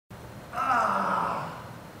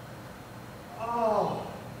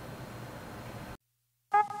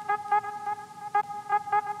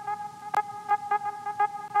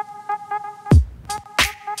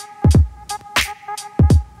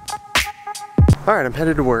Alright, I'm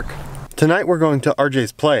headed to work. Tonight we're going to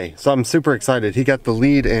RJ's play, so I'm super excited. He got the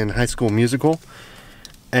lead in High School Musical,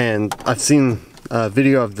 and I've seen a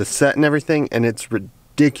video of the set and everything, and it's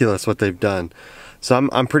ridiculous what they've done. So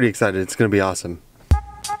I'm pretty excited. It's going to be awesome.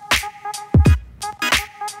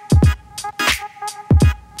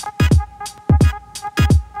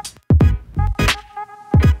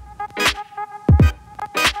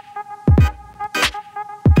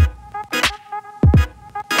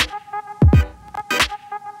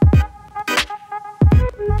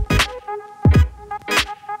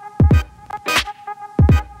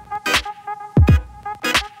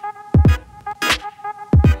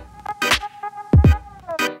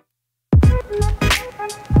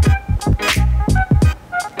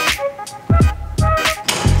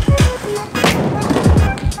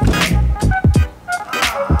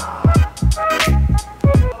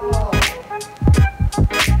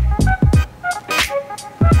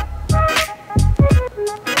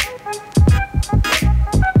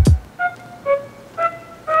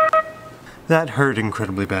 That hurt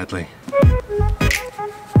incredibly badly.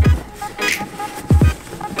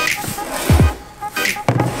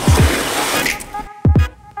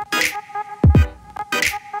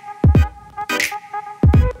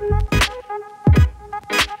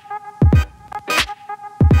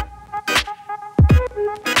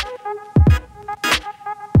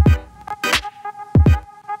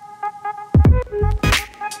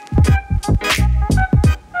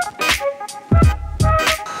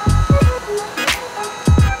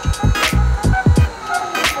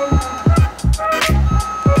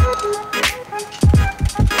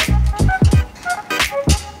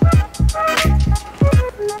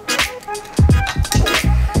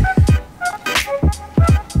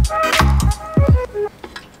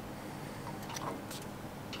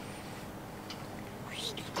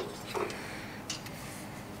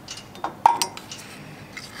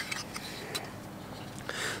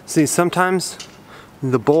 See, sometimes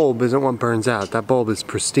the bulb isn't what burns out. That bulb is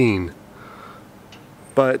pristine.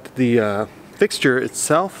 But the fixture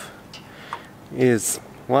itself is,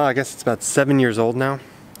 well, I guess it's about 7 years old now.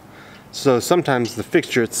 So sometimes the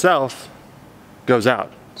fixture itself goes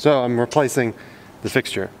out. So I'm replacing the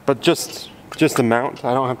fixture, but just the mount.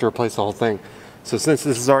 I don't have to replace the whole thing. So since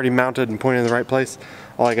this is already mounted and pointed in the right place,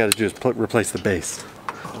 all I gotta do is replace the base.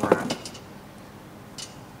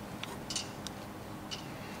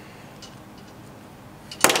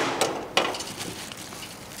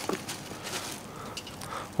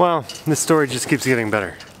 Well, this story just keeps getting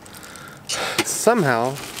better.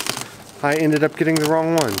 Somehow, I ended up getting the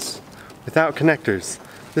wrong ones, without connectors.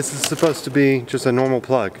 This is supposed to be just a normal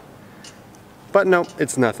plug. But nope,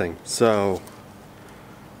 it's nothing, so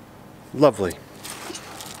lovely.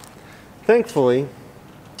 Thankfully,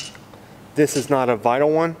 this is not a vital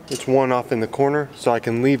one. It's one off in the corner, so I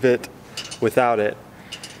can leave it without it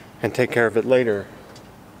and take care of it later.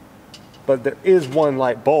 But there is one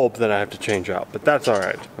light bulb that I have to change out, but that's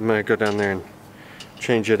alright. I'm gonna go down there and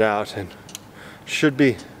change it out, and should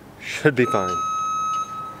be fine.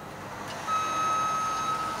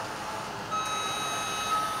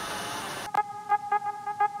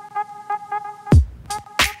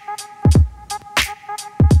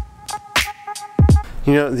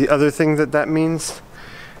 You know, the other thing that means,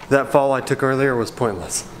 that fall I took earlier was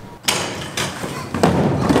pointless.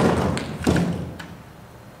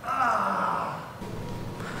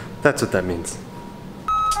 That's what that means.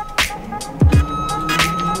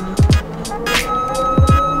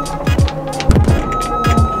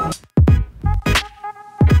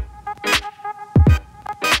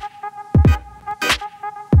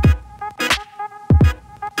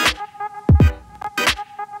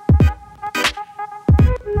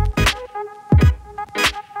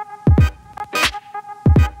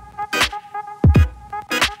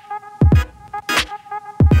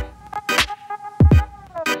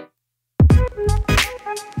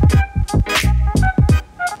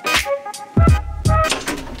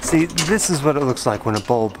 See, this is what it looks like when a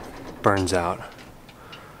bulb burns out.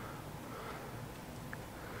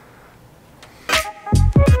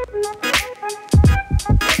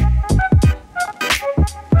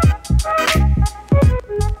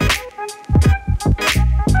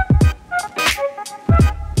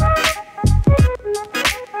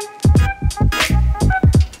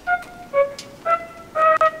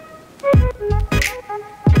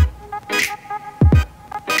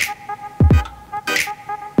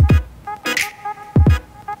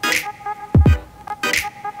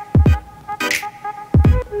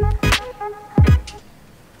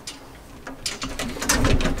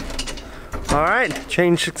 Alright,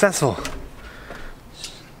 change successful.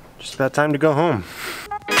 Just about time to go home.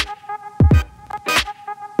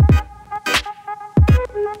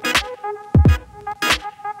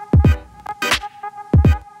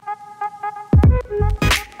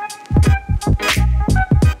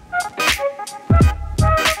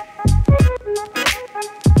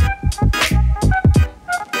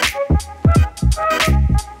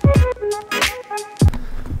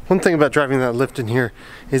 One thing about driving that lift in here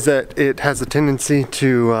is that it has a tendency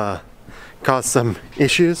to cause some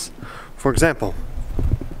issues. For example,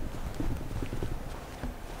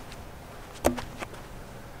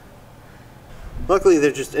 luckily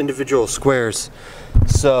they're just individual squares,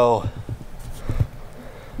 so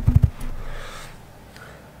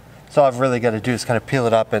all I've really got to do is kind of peel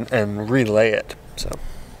it up and relay it. So.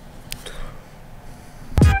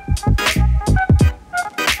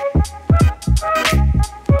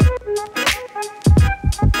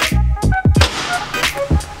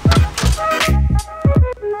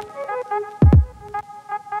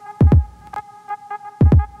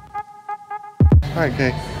 Alright, Kay.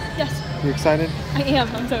 Yes. You excited? I am.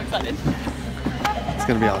 I'm so excited. It's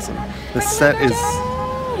gonna be awesome. The set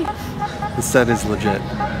is legit.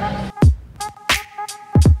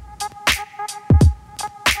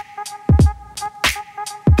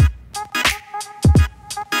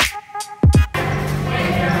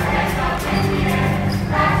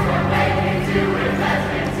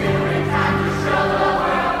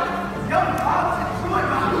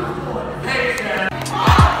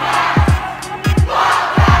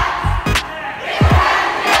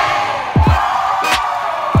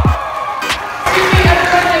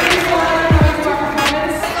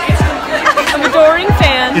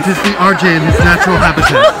 It is the RJ in his natural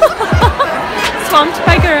habitat. Swamped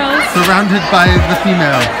by girls. Surrounded by the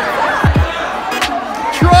female.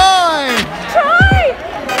 Troy! Troy!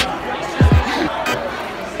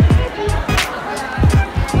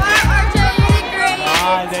 Wow, RJ, you did great.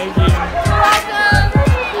 Ah, thank you. You're welcome.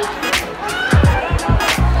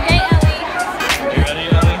 Okay, Ellie. You ready,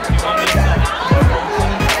 Ellie? You want me to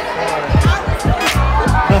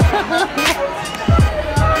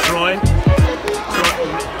Troy?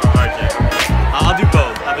 I'll do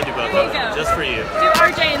both. I'm gonna do both. Just for you. Do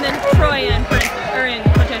RJ and then Troy in quotation.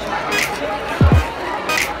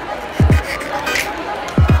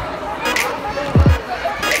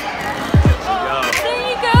 There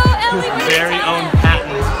you go, Ellie. With very own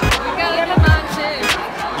patent. You go get mine too.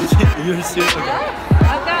 You're super.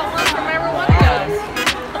 I've got one from every one of those.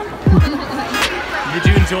 Did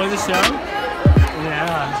you enjoy the show?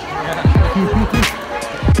 Yeah.